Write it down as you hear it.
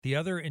The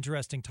other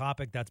interesting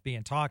topic that's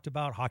being talked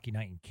about, Hockey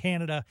Night in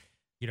Canada,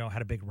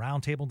 had a big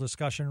roundtable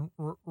discussion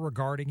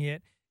regarding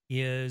it,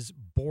 is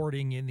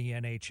boarding in the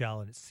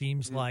NHL. And it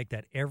seems like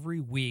that every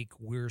week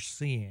we're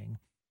seeing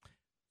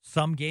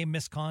some game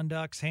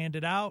misconducts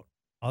handed out,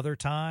 other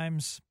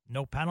times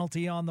no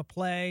penalty on the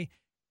play,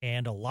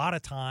 and a lot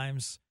of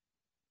times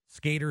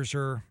skaters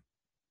are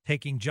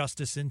taking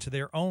justice into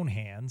their own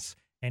hands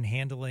and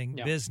handling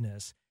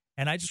business.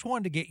 And I just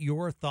wanted to get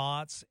your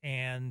thoughts,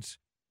 and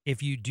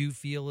if you do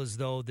feel as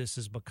though this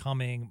is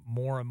becoming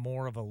more and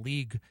more of a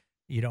league,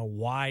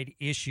 wide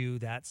issue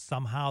that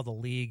somehow the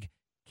league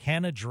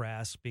can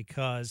address,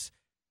 because,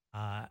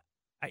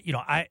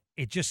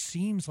 it just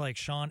seems like,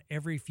 Sean,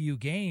 every few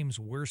games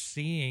we're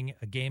seeing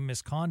a game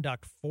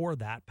misconduct for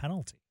that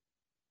penalty.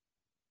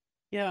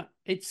 Yeah,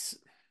 it's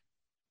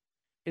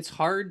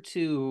hard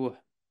to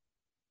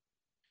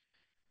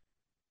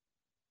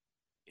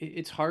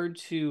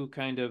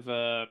kind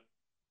of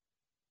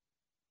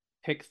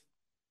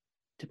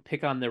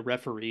pick on the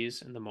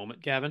referees in the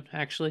moment, Gavin.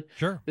 Actually,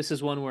 Sure. this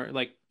is one where,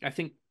 like, I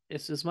think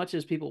it's, as much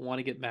as people want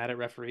to get mad at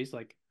referees,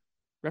 like,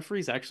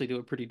 referees actually do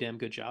a pretty damn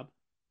good job.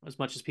 As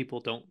much as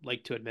people don't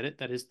like to admit it,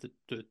 that is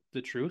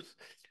the truth.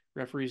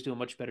 Referees do a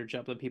much better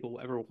job than people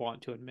ever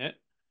want to admit.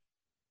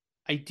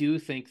 I do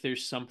think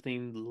there's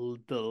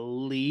something the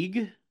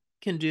league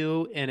can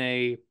do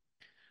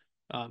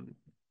um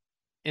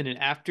in an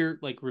after,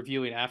 like,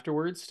 reviewing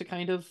afterwards, to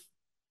kind of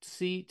just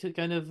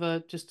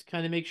to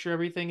kind of make sure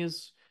everything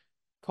is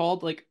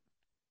called, like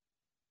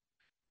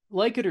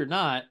it or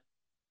not,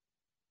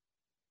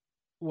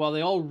 while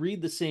they all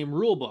read the same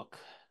rule book,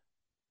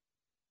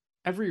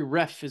 every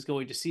ref is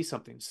going to see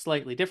something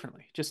slightly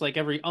differently. Just like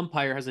every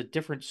umpire has a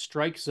different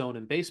strike zone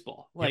in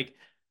baseball. Yep.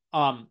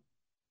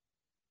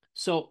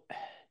 So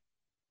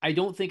I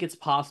don't think it's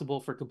possible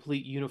for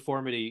complete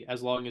uniformity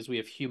as long as we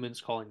have humans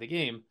calling the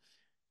game.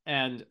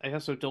 And I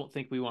also don't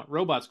think we want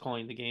robots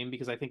calling the game,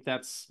 because I think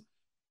that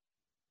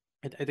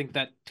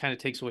kind of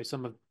takes away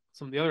some of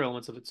the other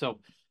elements of it. So,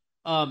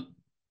 I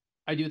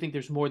do think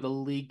there's more the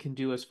league can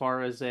do as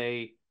far as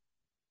a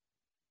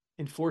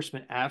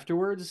enforcement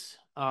afterwards.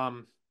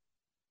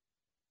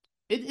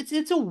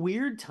 It's a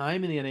weird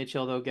time in the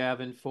NHL, though,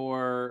 Gavin,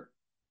 for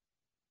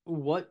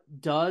what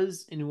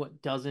does and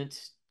what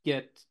doesn't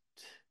get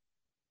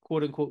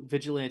quote unquote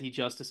vigilante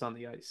justice on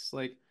the ice.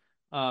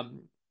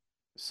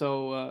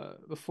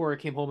 Before I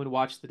came home and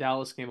watched the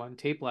Dallas game on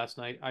tape last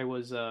night, I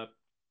was at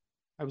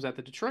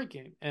the Detroit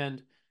game,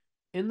 and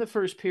in the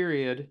first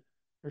period,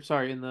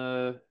 in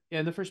the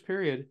first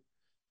period,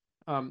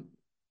 um,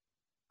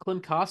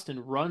 Klim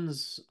Kostin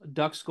runs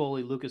Ducks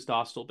goalie Lucas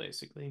Dostal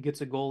basically and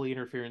gets a goalie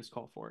interference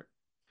call for it.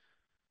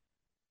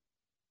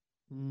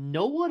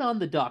 No one on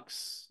the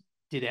Ducks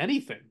did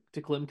anything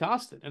to Klim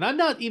Kostin, and I'm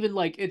not even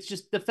like, it's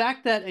just the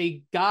fact that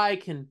a guy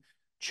can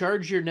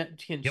charge your net,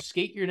 can Yep.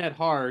 skate your net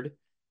hard,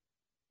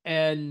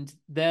 and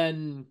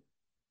then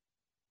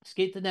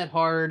skate the net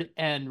hard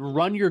and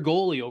run your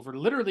goalie over,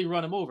 literally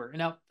run him over. And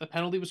now the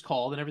penalty was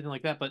called and everything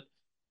like that, but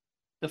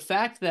the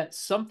fact that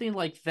something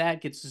like that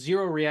gets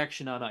zero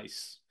reaction on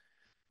ice.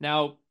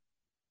 Now,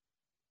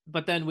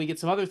 but then we get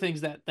some other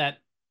things that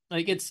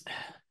like, it's,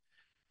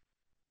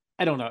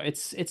 I don't know.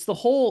 It's the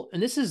whole,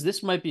 and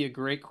this might be a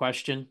great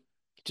question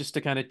just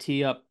to kind of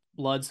tee up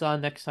Luds on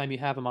next time you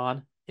have him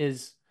on,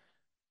 is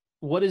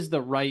what is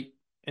the right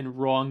and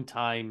wrong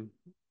time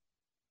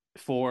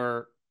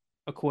for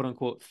a quote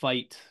unquote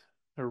fight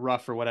or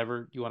rough or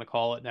whatever you want to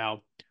call it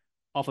now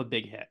off a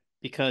big hit?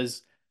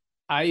 Because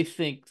I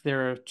think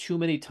there are too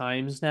many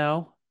times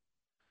now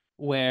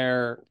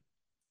where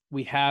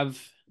we have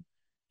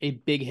a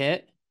big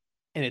hit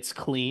and it's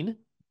clean,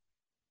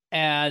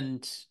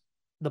 and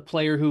the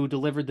player who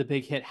delivered the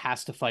big hit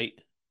has to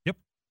fight Yep.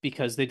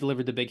 because they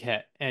delivered the big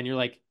hit. And you're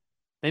like,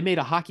 they made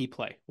a hockey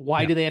play.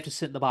 Why Yeah. do they have to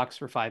sit in the box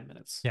for 5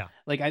 minutes? Yeah.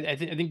 Like, I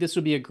think this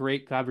would be a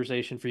great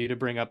conversation for you to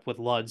bring up with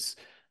Luds,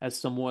 as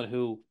someone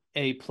who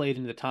played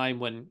in the time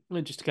when,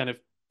 just to kind of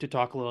to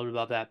talk a little bit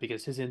about that,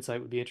 because his insight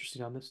would be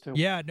interesting on this too.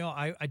 Yeah, no,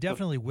 I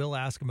definitely will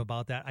ask him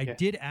about that. I Yeah.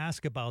 did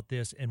ask about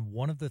this, and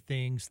one of the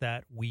things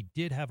that we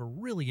did have a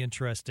really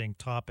interesting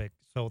topic.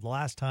 So the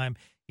last time,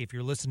 if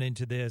you're listening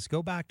to this,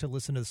 go back to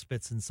listen to the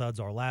Spits and Suds,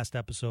 our last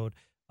episode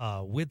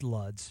with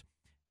Luds.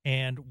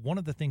 And one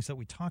of the things that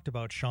we talked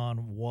about,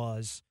 Sean,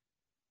 was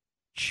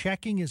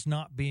checking is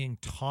not being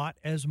taught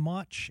as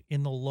much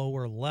in the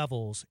lower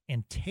levels,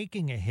 and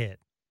taking a hit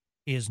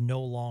is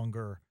no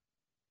longer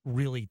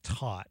really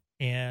taught.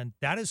 And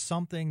that is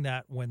something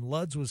that when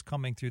Luds was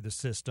coming through the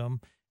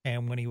system,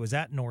 and when he was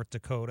at North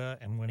Dakota,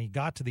 and when he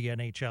got to the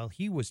NHL,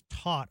 he was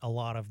taught a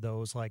lot of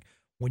those. Like,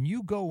 when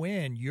you go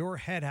in, your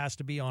head has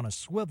to be on a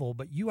swivel,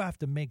 but you have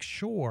to make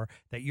sure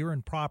that you're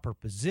in proper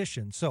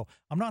position. So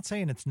I'm not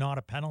saying it's not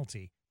a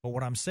penalty, but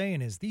what I'm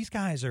saying is these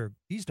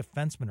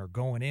defensemen are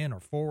going in, or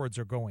forwards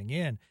are going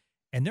in,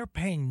 and they're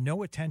paying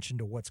no attention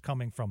to what's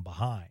coming from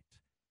behind.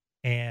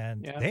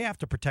 And they have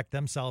to protect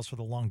themselves for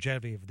the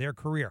longevity of their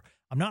career.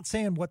 I'm not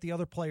saying what the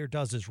other player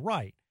does is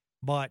right,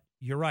 but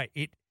you're right.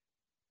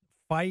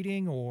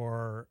 Fighting,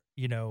 or,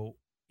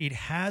 it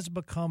has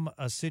become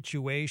a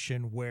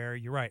situation where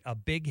you're right, a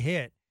big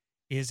hit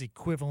is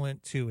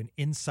equivalent to an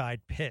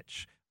inside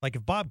pitch. Like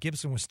if Bob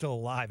Gibson was still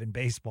alive in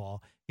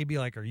baseball, he'd be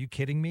like, "Are you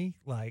kidding me?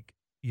 Like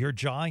you're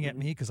jawing at Hmm.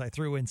 me because I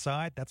threw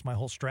inside? That's my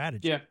whole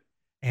strategy." Yeah.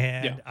 Yeah.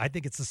 And I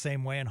think it's the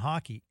same way in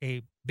hockey.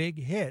 A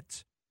big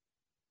hit,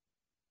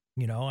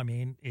 I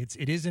mean,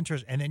 it is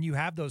interesting. And then you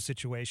have those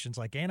situations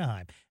like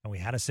Anaheim, and we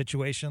had a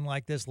situation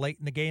like this late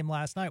in the game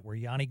last night where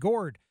Yanni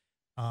Gord,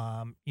 you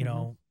Hmm.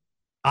 know,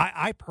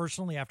 I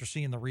personally, after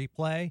seeing the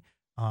replay,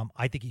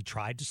 I think he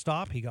tried to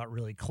stop. He got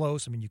really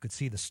close. I mean, you could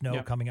see the snow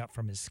Yeah. coming up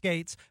from his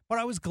skates, but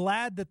I was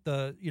glad that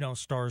the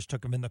Stars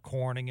took him in the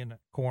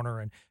corner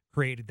and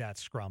created that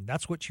scrum.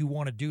 That's what you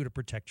want to do to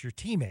protect your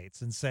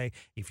teammates and say,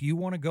 if you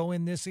want to go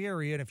in this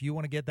area and if you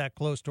want to get that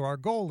close to our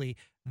goalie,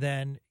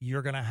 then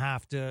you're going to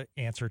have to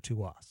answer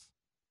to us.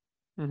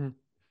 Hmm.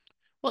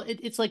 Well,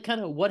 it's like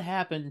kind of what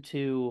happened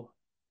to,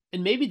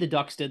 and maybe the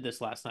Ducks did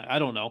this last night. I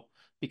don't know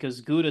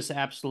because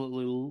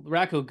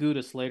Racco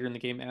Gudis later in the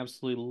game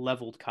absolutely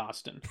leveled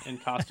Costin,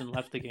 and Costin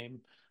left the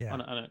game Yeah.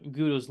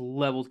 Gudis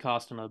leveled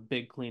Costin on a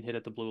big clean hit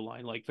at the blue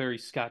line, like very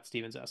Scott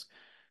Stevens esque.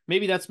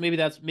 Maybe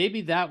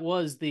that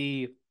was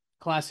the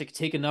classic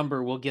take a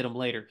number, we'll get him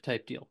later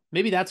type deal.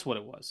 Maybe that's what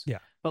it was. Yeah.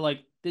 But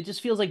like it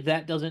just feels like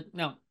that doesn't.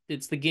 No,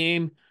 it's the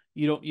game.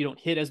 You don't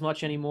hit as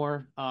much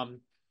anymore.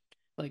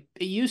 Like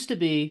it used to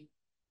be.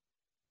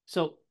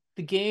 So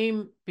the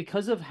game,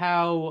 because of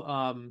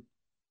how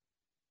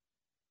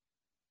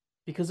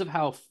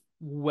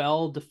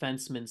well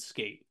defensemen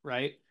skate,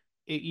 right?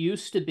 It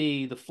used to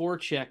be the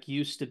forecheck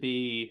used to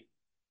be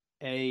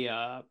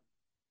a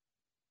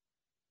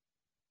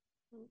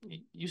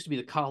it used to be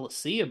the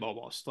Coliseum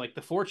almost. Like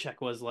the forecheck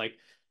was like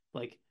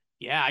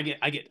yeah,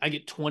 I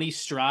get 20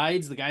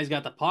 strides. The guy's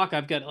got the puck.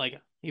 I've got like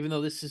even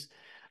though this is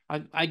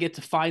I get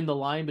to find the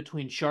line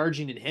between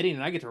charging and hitting,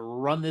 and I get to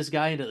run this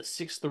guy into the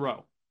sixth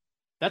row.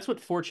 That's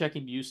what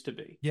forechecking used to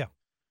be. Yeah.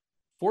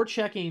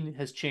 Forechecking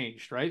has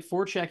changed, right?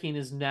 Forechecking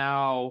is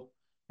now,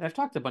 and I've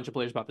talked to a bunch of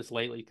players about this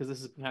lately because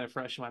this is kind of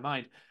fresh in my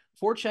mind.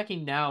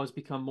 Forechecking now has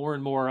become more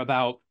and more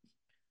about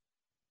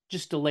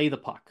just delay the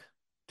puck,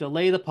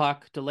 delay the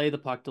puck, delay the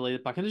puck, delay the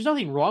puck. And there's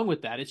nothing wrong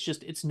with that. It's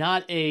just, it's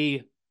not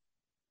a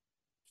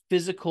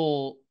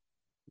physical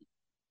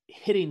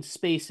hitting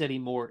space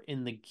anymore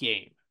in the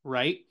game,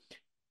 right?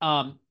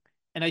 Um,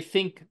 and I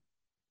think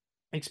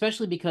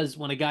especially because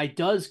when a guy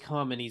does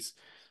come and he's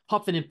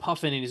huffing and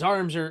puffing and his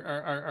arms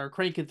are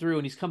cranking through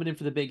and he's coming in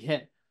for the big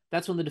hit,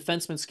 that's when the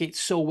defenseman skates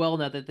so well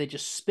now that they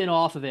just spin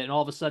off of it and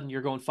all of a sudden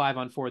you're going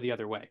 5-on-4 the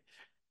other way.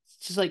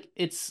 It's just like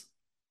it's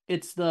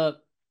the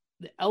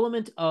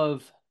element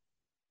of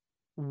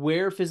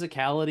where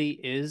physicality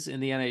is in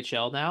the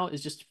NHL now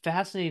is just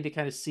fascinating to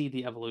kind of see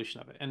the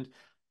evolution of it. And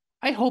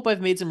I hope I've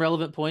made some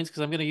relevant points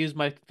because I'm going to use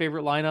my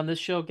favorite line on this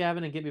show,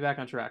 Gavin, and get me back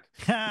on track.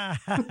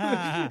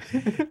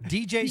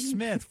 DJ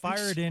Smith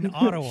fired in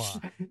Ottawa.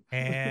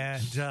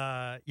 And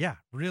yeah,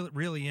 really,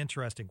 really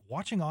interesting.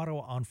 Watching Ottawa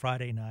on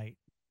Friday night,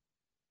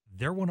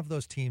 they're one of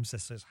those teams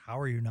that says, how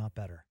are you not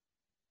better?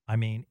 I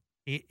mean,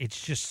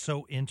 it's just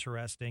so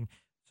interesting.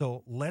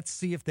 So let's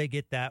see if they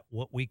get that,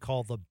 what we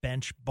call the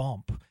bench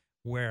bump,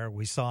 where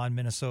we saw in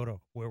Minnesota,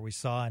 where we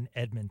saw in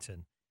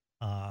Edmonton.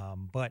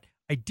 But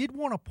I did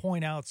want to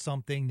point out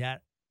something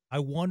that I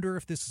wonder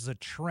if this is a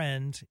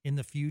trend in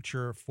the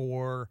future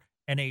for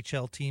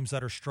NHL teams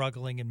that are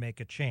struggling and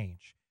make a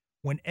change.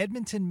 When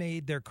Edmonton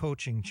made their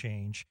coaching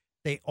change,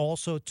 they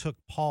also took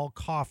Paul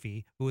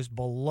Coffey, who is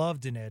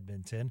beloved in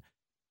Edmonton,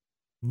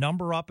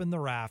 number up in the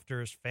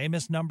rafters,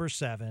 famous number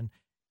 7,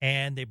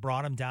 and they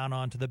brought him down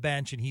onto the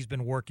bench, and he's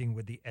been working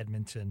with the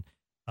Edmonton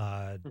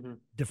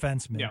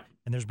defenseman, Yeah.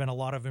 and there's been a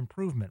lot of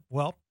improvement.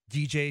 Well,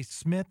 DJ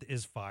Smith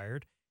is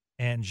fired,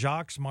 and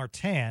Jacques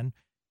Martin,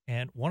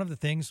 and one of the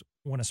things,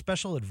 when a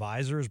special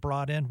advisor is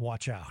brought in,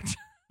 watch out.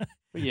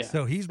 Yeah.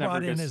 So he's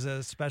brought in as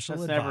a special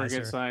that's advisor. never a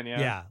good sign, yeah.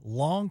 Yeah,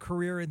 long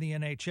career in the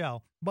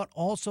NHL, but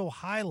also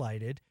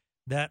highlighted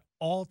that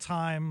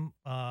all-time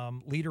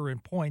leader in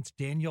points,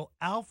 Daniel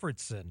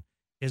Alfredsson,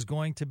 is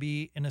going to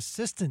be an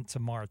assistant to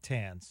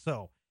Martin.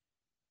 So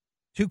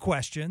 2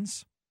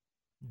 questions.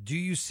 Do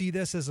you see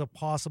this as a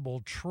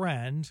possible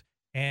trend?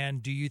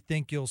 And do you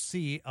think you'll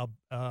see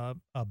a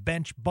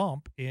bench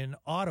bump in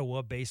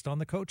Ottawa based on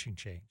the coaching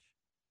change?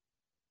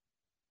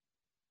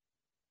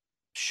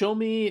 Show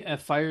me a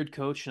fired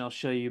coach and I'll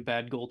show you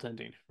bad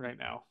goaltending right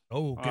now.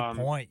 Oh, good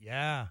point.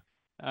 Yeah.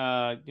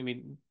 I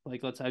mean,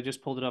 like I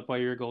just pulled it up while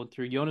you were going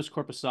through. Jonas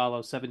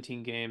Corposalo,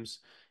 17 games,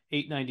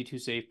 892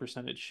 save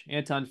percentage.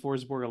 Anton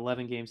Forsberg,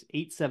 11 games,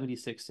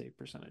 876 save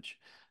percentage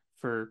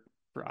for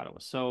Ottawa.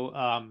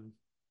 So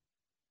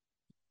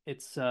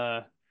it's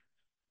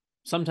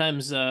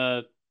sometimes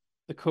the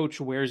coach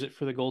wears it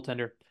for the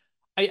goaltender.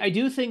 I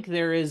do think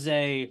there is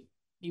a.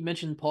 You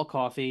mentioned Paul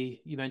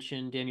Coffey. You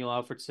mentioned Daniel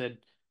Alfredsson.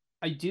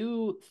 I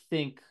do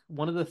think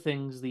one of the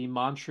things the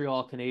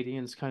Montreal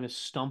Canadiens kind of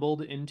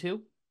stumbled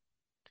into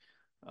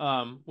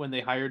when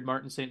they hired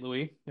Martin St.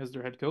 Louis as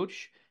their head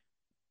coach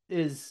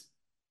is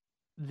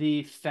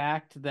the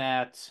fact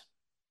that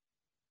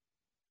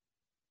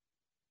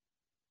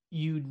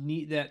you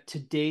need that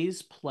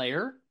today's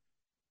player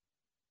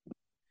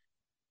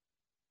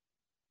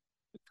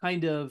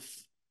kind of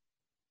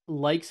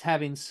likes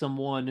having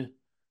someone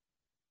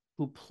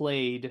who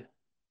played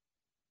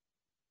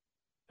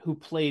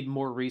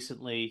more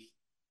recently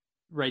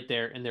right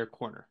there in their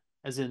corner,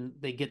 as in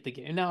they get the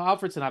game. Now,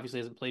 Alfredson obviously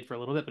hasn't played for a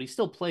little bit, but he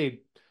still played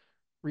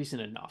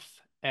recent enough.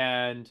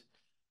 And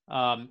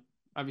um,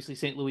 obviously,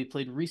 St. Louis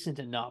played recent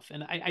enough.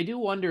 And I do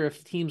wonder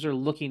if teams are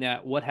looking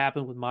at what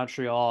happened with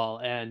Montreal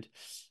and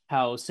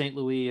how St.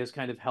 Louis has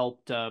kind of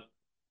helped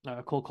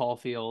Cole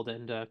Caulfield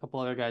and a couple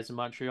other guys in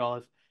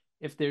Montreal.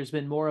 If there's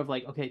been more of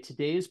like, okay,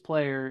 today's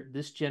player,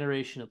 this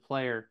generation of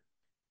player,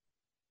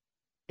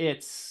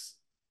 it's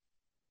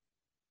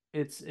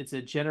it's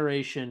a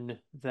generation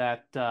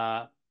that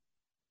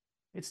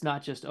it's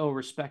not just, oh,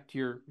 respect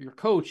your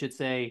coach. It's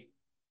a,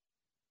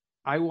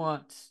 I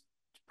want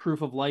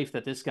proof of life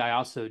that this guy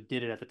also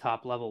did it at the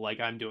top level like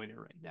I'm doing it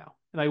right now.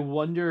 And I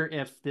wonder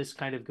if this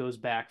kind of goes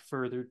back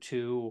further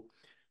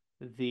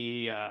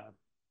the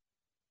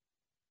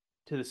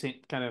to the same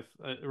kind of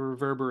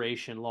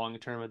reverberation long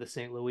term of the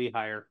St. Louis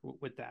hire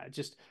with that.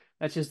 Just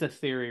that's just a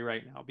theory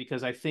right now,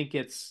 because I think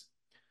it's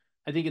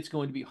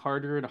going to be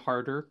harder and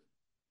harder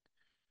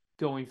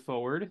going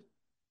forward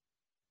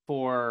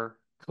for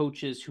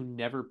coaches who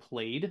never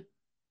played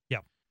Yeah.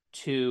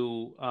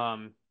 to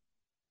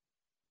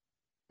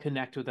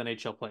connect with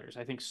NHL players.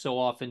 I think so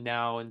often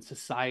now in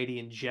society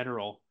in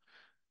general,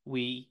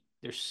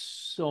 there's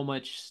so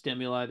much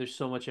stimuli, there's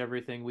so much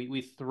everything.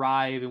 We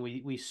thrive and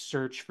we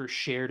search for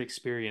shared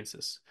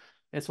experiences.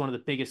 That's one of the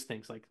biggest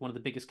things, like one of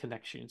the biggest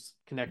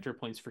connector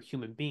points for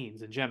human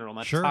beings in general,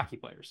 not just Sure. hockey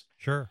players.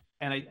 Sure.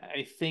 And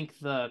I think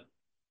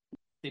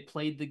they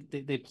played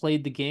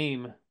the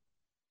game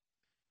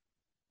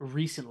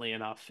recently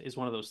enough is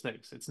one of those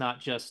things. It's not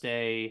just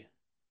a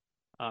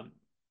um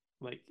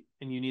like,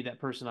 and you need that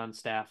person on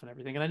staff and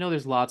everything. And I know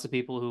there's lots of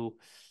people who,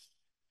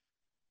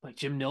 like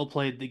Jim Nill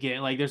played the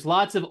game. Like there's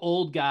lots of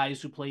old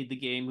guys who played the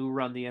game who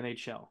run the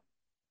NHL.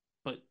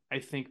 But I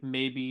think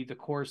maybe the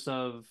course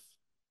of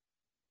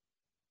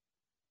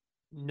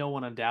no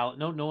one on Dallas,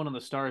 no one on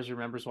the Stars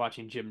remembers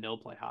watching Jim Nill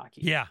play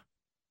hockey. Yeah.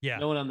 Yeah.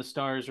 No one on the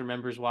Stars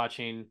remembers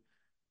watching,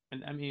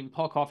 and I mean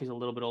Paul Coffey's a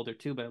little bit older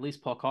too, but at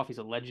least Paul Coffey's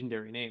a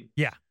legendary name.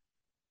 Yeah.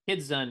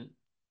 Kids done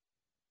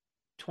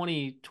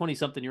 20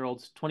 something year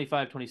olds,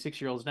 25,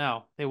 26 year olds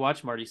now, they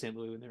watch Marty St.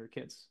 Louis when they were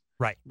kids.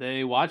 Right.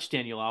 They watched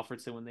Daniel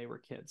Alfredson when they were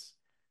kids.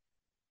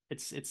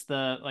 It's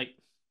the like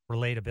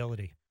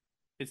relatability.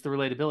 It's the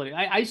relatability.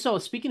 I saw,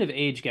 speaking of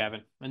age,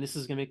 Gavin, and this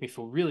is gonna make me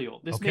feel really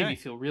old. This made me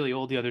feel really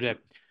old the other day.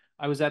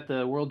 I was at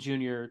the World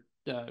Junior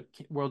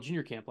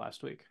Camp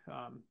last week,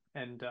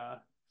 and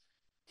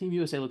Team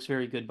USA looks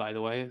very good, by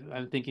the way.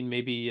 I'm thinking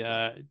maybe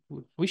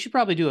we should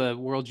probably do a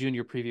World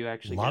Junior preview.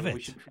 Actually, love Gavin.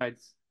 it.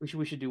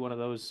 We should do one of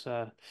those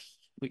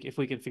if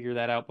we can figure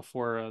that out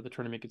before the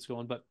tournament gets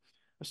going. But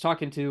I was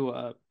talking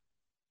to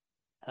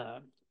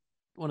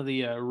one of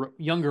the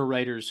younger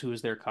writers who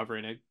was there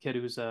covering a kid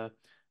who's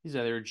he's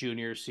either a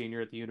junior or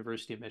senior at the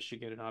University of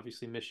Michigan, and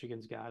obviously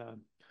Michigan's got a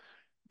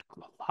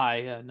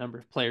high number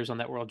of players on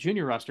that World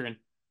Junior roster. And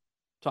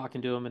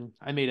talking to him, and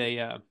I made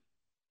a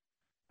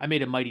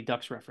Mighty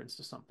Ducks reference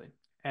to something,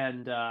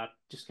 and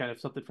just kind of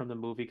something from the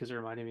movie because it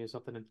reminded me of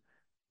something. And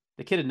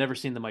the kid had never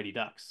seen the Mighty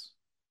Ducks,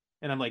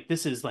 and I'm like,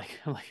 this is like,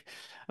 I'm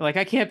like,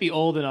 I can't be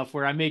old enough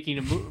where I'm making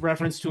a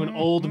reference to an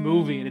old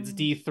movie and it's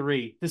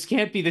D3. This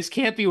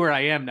can't be where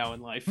I am now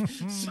in life.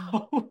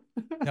 So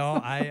no,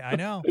 I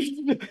know.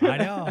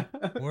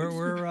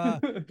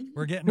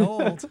 We're getting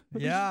old.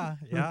 Yeah.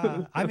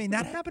 I mean,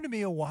 that happened to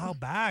me a while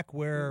back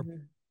where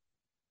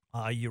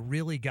you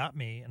really got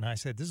me, and I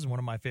said, this is one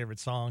of my favorite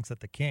songs that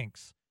the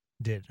Kinks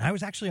did. And I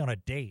was actually on a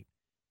date,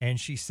 and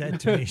she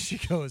said to me, she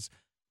goes,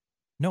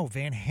 no,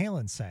 Van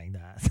Halen sang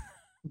that.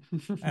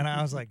 And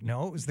I was like,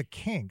 no, it was the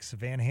Kinks.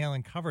 Van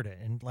Halen covered it.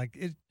 And like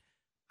it,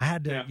 I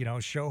had to,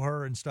 show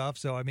her and stuff.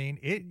 So, I mean,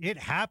 it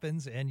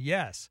happens. And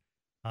yes,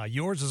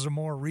 yours is a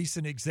more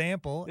recent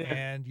example. Yeah.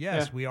 And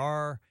yes, we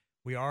are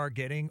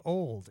getting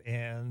old.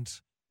 And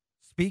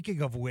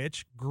speaking of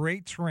which,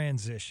 great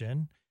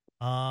transition,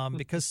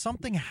 because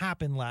something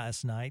happened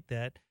last night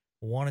that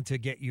I wanted to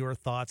get your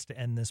thoughts to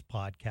end this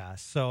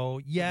podcast.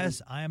 So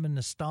yes, I am a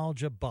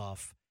nostalgia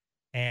buff.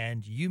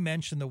 And you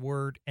mentioned the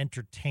word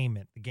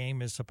entertainment. The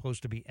game is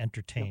supposed to be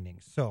entertaining.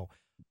 So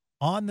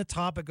on the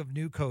topic of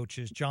new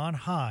coaches, John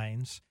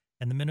Hines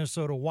and the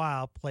Minnesota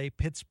Wild play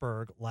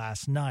Pittsburgh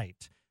last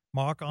night.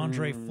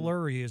 Marc-Andre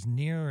Fleury is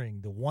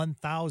nearing the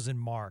 1,000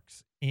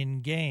 marks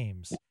in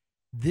games.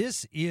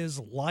 This is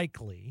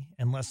likely,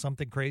 unless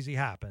something crazy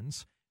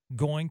happens,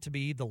 going to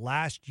be the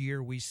last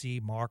year we see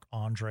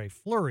Marc-Andre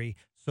Fleury.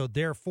 So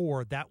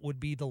therefore, that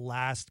would be the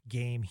last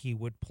game he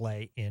would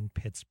play in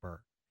Pittsburgh.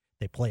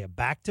 They play a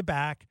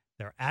back-to-back.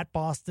 They're at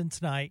Boston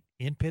tonight,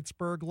 in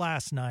Pittsburgh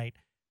last night.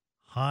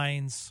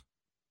 Hines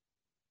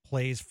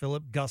plays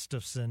Philip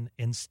Gustafson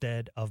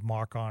instead of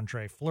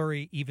Marc-Andre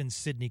Fleury. Even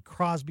Sidney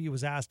Crosby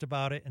was asked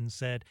about it and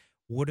said,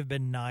 would have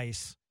been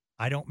nice.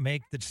 I don't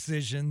make the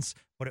decisions,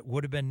 but it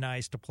would have been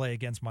nice to play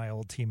against my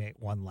old teammate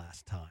one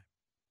last time.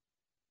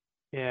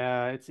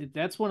 Yeah,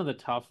 that's one of the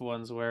tough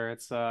ones where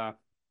it's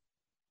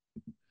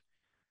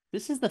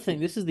this is the thing.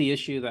 This is the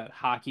issue that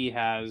hockey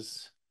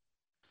has.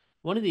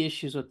 One of the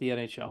issues with the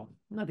NHL,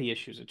 not the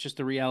issues, it's just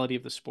the reality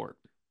of the sport.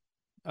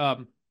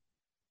 Um,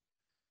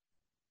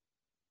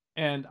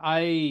 and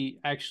I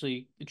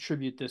actually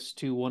attribute this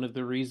to one of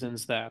the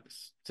reasons that,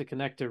 to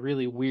connect a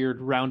really weird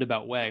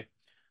roundabout way,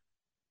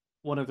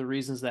 one of the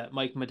reasons that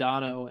Mike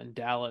Modano and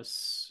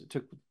Dallas, it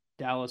took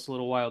Dallas a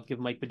little while to give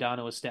Mike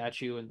Modano a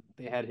statue, and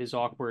they had his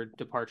awkward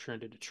departure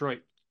into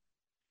Detroit.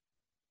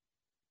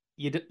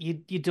 You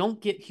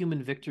don't get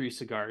human victory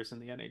cigars in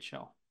the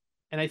NHL.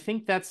 And I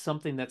think that's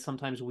something that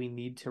sometimes we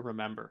need to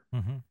remember.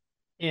 Mm-hmm.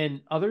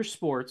 In other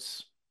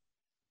sports,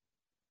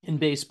 in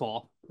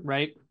baseball,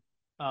 right?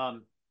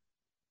 Um,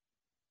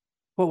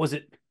 what was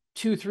it?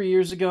 2, 3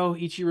 years ago,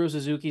 Ichiro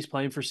Suzuki's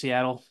playing for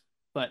Seattle,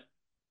 but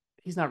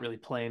he's not really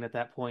playing at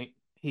that point.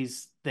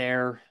 He's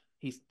there.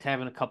 He's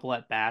having a couple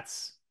at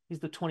bats. He's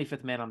the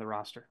 25th man on the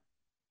roster.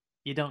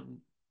 You don't.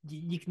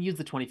 You can use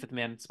the 25th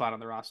man spot on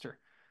the roster.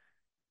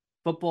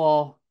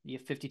 Football, you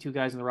have 52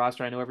 guys in the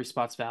roster. I know every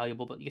spot's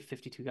valuable, but you get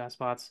 52 guy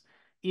spots.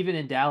 Even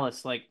in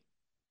Dallas, like,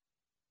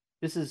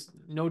 this is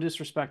no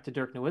disrespect to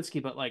Dirk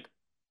Nowitzki, but like,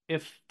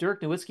 if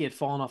Dirk Nowitzki had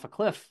fallen off a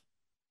cliff,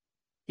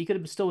 he could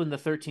have still been the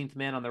 13th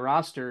man on the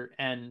roster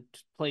and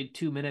played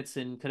 2 minutes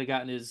and could have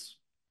gotten his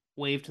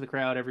wave to the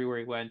crowd everywhere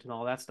he went and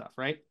all that stuff,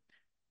 right?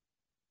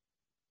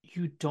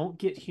 You don't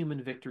get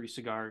human victory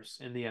cigars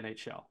in the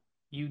NHL.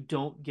 You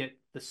don't get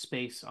the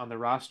space on the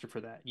roster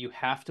for that. You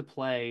have to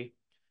play.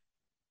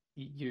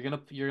 You're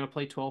gonna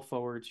play 12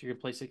 forwards. You're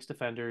gonna play 6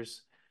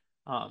 defenders.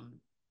 Um,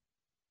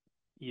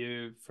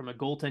 you from a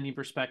goaltending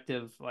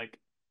perspective, like,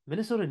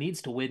 Minnesota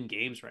needs to win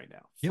games right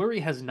now. Yep. Fleury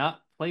has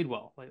not played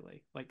well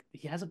lately. Like,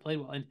 he hasn't played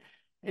well, and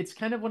it's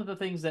kind of one of the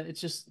things that it's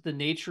just the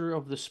nature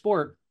of the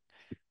sport.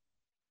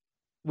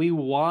 We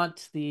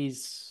want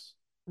these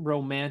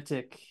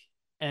romantic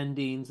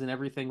endings and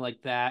everything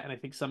like that, and I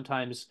think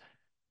sometimes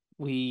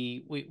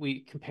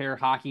we compare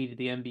hockey to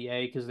the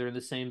NBA because they're in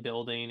the same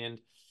building, and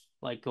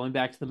like going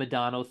back to the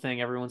Modano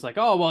thing, everyone's like,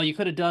 "Oh, well, you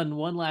could have done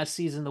one last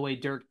season the way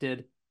Dirk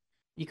did."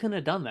 You couldn't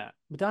have done that.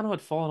 Modano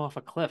had fallen off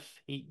a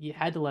cliff. You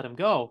had to let him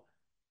go,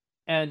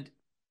 and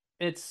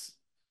it's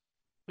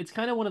it's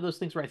kind of one of those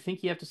things where I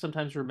think you have to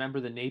sometimes remember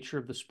the nature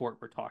of the sport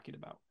we're talking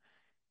about.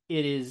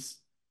 It is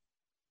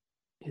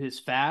it is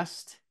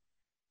fast.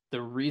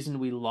 The reason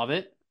we love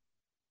it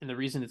and the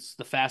reason it's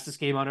the fastest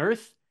game on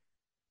earth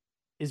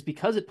is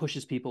because it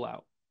pushes people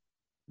out.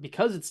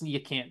 Because it's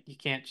you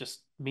can't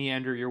just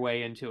meander your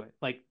way into it.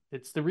 Like,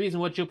 it's the reason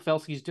what Joe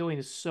Pavelski's doing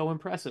is so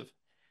impressive.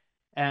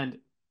 And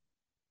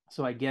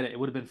so I get it. It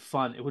would have been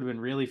fun. It would have been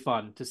really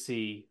fun to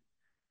see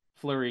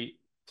Fleury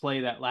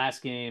play that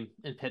last game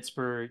in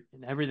Pittsburgh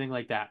and everything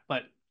like that.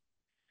 But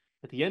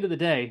at the end of the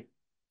day,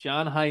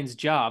 John Hines'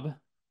 job,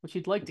 which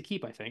he'd like to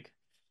keep, I think,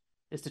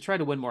 is to try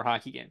to win more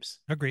hockey games.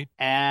 Agreed.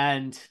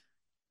 And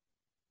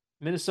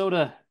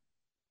Minnesota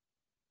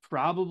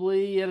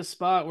probably at a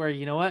spot where,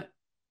 you know what?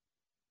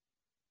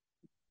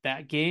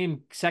 That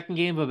game, second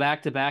game of a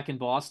back-to-back in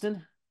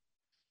Boston,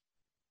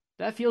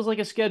 that feels like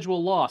a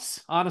schedule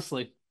loss,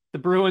 honestly. The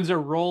Bruins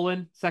are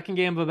rolling, second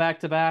game of a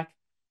back-to-back.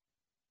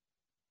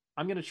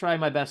 I'm gonna try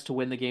my best to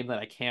win the game that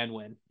I can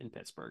win in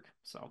Pittsburgh.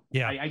 So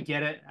Yeah. I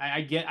get it.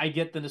 I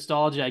get the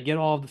nostalgia. I get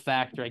all of the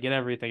factor. I get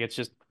everything. It's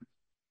just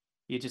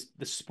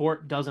the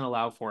sport doesn't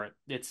allow for it.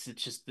 It's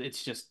just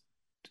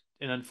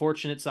an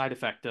unfortunate side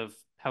effect of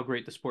how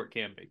great the sport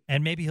can be.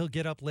 And maybe he'll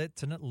get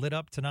lit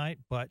up tonight,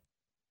 but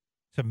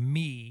to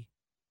me,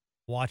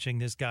 watching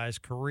this guy's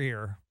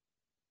career,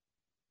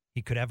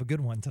 he could have a good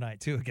one tonight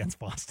too against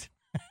Boston.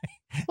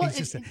 Well,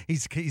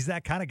 he's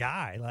that kind of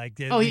guy. Like,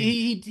 oh,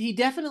 he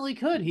definitely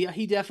could.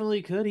 He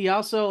definitely could. He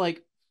also,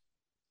 like,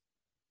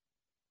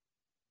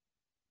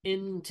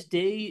 in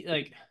today,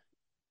 like,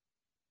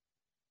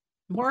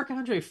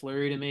 Marc-Andre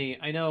Fleury, to me,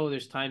 I know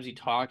there's times he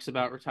talks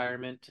about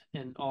retirement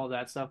and all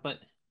that stuff, but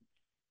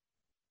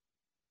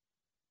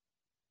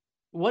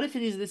what if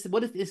it is this?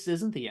 What if this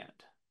isn't the end?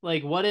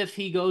 Like, what if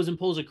he goes and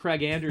pulls a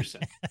Craig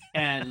Anderson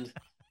and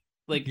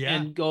like yeah,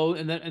 and go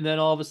and then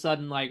all of a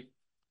sudden, like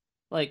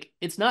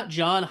it's not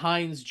John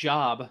Hines'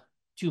 job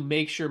to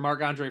make sure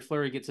Marc-Andre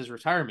Fleury gets his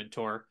retirement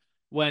tour,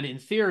 when in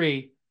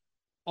theory,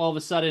 all of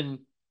a sudden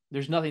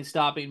there's nothing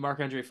stopping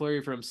Marc-Andre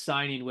Fleury from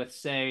signing with,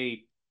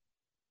 say,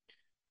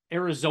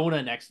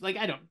 Arizona next. Like,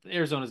 I don't,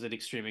 Arizona's an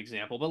extreme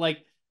example, but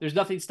like there's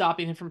nothing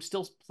stopping him from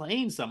still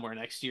playing somewhere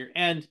next year.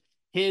 And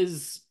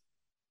his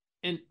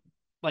and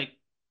like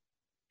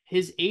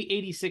his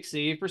 886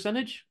 save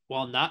percentage,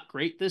 while not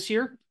great this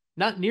year,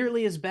 not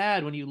nearly as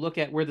bad when you look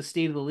at where the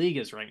state of the league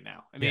is right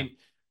now. I mean,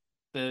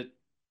 the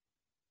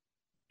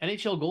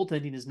NHL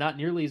goaltending is not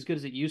nearly as good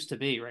as it used to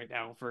be right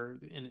now.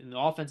 And the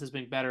offense has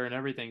been better and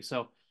everything.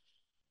 So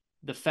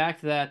the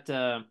fact that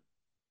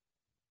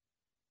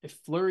if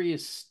Fleury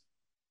is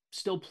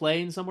still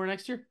playing somewhere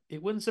next year,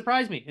 it wouldn't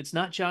surprise me. It's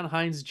not John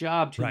Hines'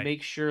 job to right.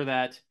 make sure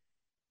that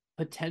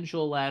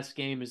potential last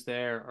game is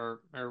there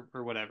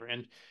or whatever.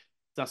 And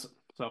that's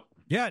so.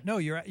 Yeah, no,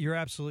 you're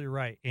absolutely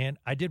right. And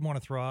I did want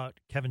to throw out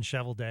Kevin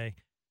Chevelday.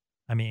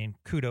 I mean,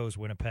 kudos,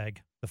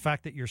 Winnipeg. The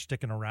fact that you're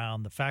sticking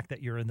around, the fact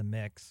that you're in the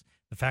mix,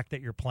 the fact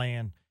that you're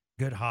playing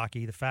good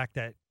hockey, the fact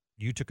that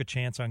you took a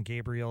chance on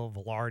Gabriel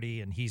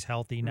Velarde and he's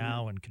healthy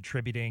now and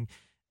contributing,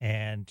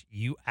 and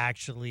you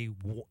actually,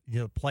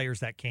 the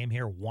players that came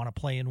here want to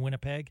play in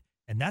Winnipeg.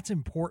 And that's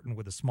important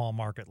with a small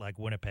market like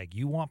Winnipeg.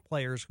 You want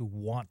players who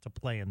want to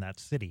play in that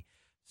city.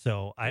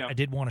 So I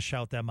did want to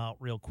shout them out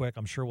real quick.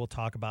 I'm sure we'll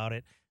talk about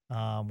it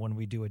when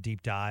we do a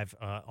deep dive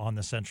on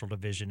the Central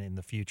Division in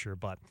the future.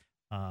 But,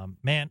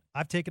 man,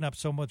 I've taken up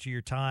so much of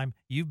your time.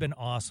 You've been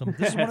awesome.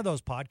 This is one of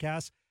those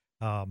podcasts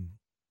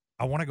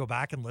I want to go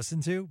back and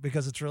listen to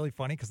because it's really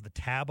funny because the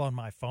tab on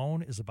my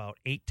phone is about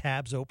 8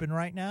 tabs open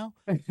right now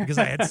because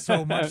I had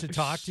so much to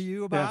talk to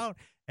you about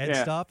and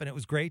stuff. And it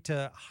was great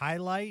to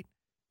highlight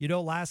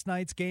last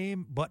night's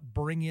game, but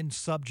bring in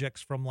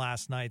subjects from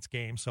last night's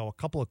game. So a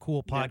couple of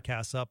cool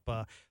podcasts up.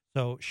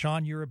 So,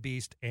 Sean, you're a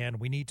beast, and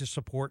we need to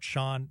support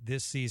Sean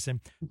this season.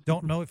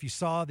 Don't know if you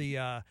saw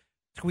the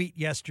tweet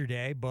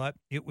yesterday, but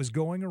it was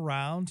going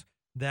around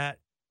that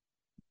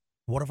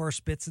one of our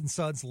Spits and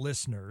Suds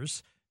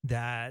listeners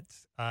that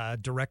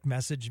direct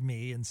messaged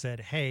me and said,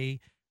 hey,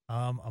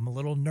 I'm a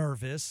little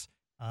nervous.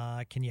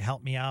 Can you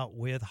help me out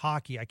with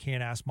hockey? I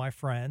can't ask my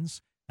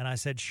friends. And I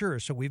said, sure.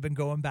 So we've been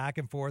going back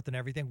and forth and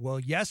everything.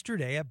 Well,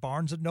 yesterday at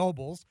Barnes &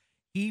 Noble's,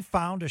 he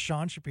found a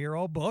Sean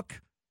Shapiro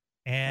book.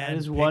 And that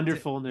is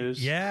wonderful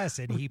news. Yes,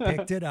 and he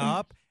picked it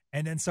up.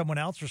 And then someone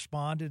else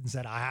responded and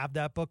said, I have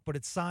that book, but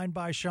it's signed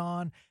by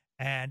Sean.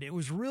 And it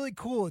was really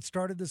cool. It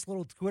started this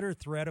little Twitter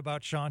thread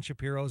about Sean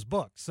Shapiro's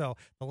book. So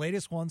the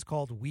latest one's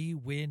called We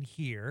Win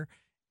Here.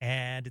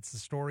 And it's the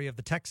story of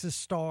the Texas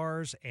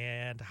Stars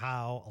and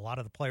how a lot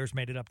of the players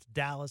made it up to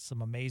Dallas,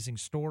 some amazing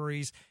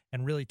stories,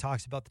 and really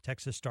talks about the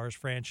Texas Stars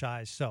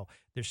franchise. So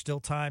there's still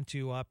time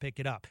to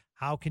pick it up.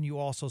 How can you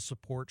also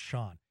support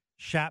Sean?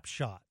 Shap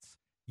Shots.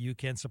 You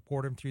can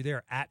support him through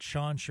there at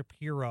Sean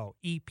Shapiro,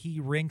 EP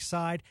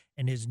Ringside,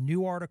 and his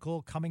new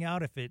article coming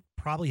out, if it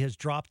probably has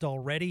dropped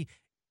already,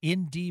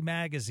 in D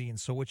Magazine.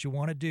 So what you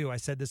want to do, I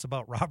said this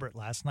about Robert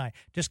last night,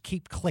 just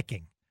keep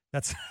clicking.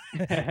 That's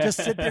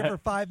just sit there for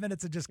 5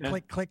 minutes and just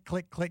click, click,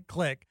 click, click,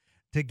 click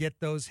to get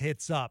those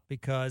hits up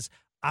because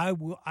I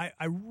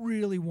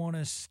really want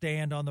to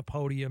stand on the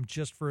podium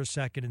just for a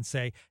second and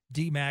say,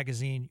 D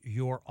Magazine,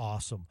 you're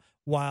awesome.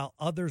 While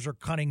others are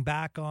cutting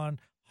back on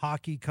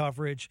hockey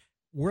coverage,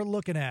 we're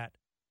looking at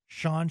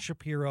Sean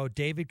Shapiro,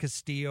 David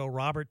Castillo,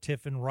 Robert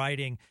Tiffin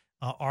writing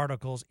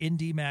articles in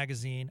D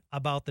Magazine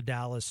about the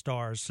Dallas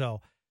Stars.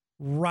 So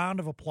round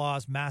of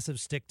applause, massive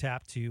stick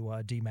tap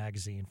to D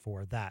Magazine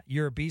for that.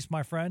 You're a beast,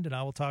 my friend, and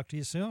I will talk to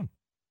you soon.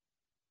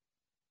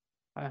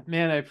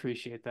 Man, I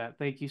appreciate that.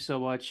 Thank you so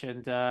much.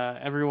 And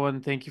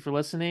everyone, thank you for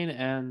listening.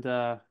 And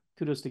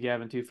kudos to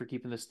Gavin, too, for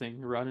keeping this thing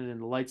running and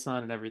the lights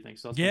on and everything.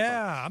 So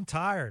I'm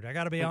tired. I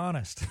got to be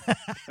honest.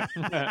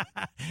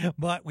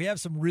 But we have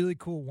some really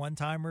cool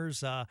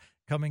one-timers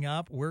coming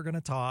up. We're going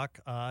to talk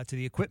to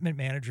the equipment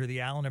manager of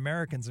the Allen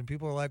Americans, and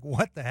people are like,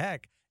 what the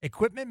heck?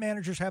 Equipment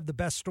managers have the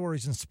best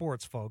stories in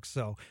sports, folks.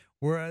 So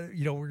we're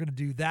going to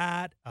do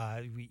that.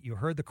 You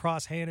heard the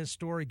Cross Hannes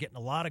story, getting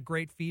a lot of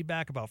great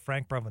feedback about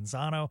Frank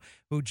Provenzano,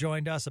 who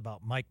joined us,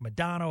 about Mike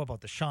Modano, about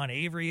the Sean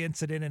Avery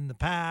incident in the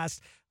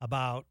past,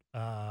 about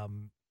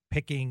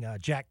picking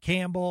Jack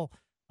Campbell.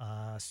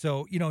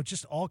 So,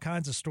 just all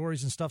kinds of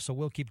stories and stuff. So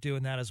we'll keep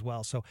doing that as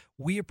well. So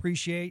we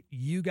appreciate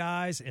you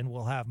guys, and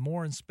we'll have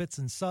more in Spits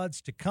and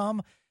Suds to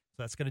come.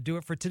 So that's going to do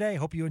it for today.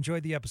 Hope you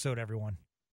enjoyed the episode, everyone.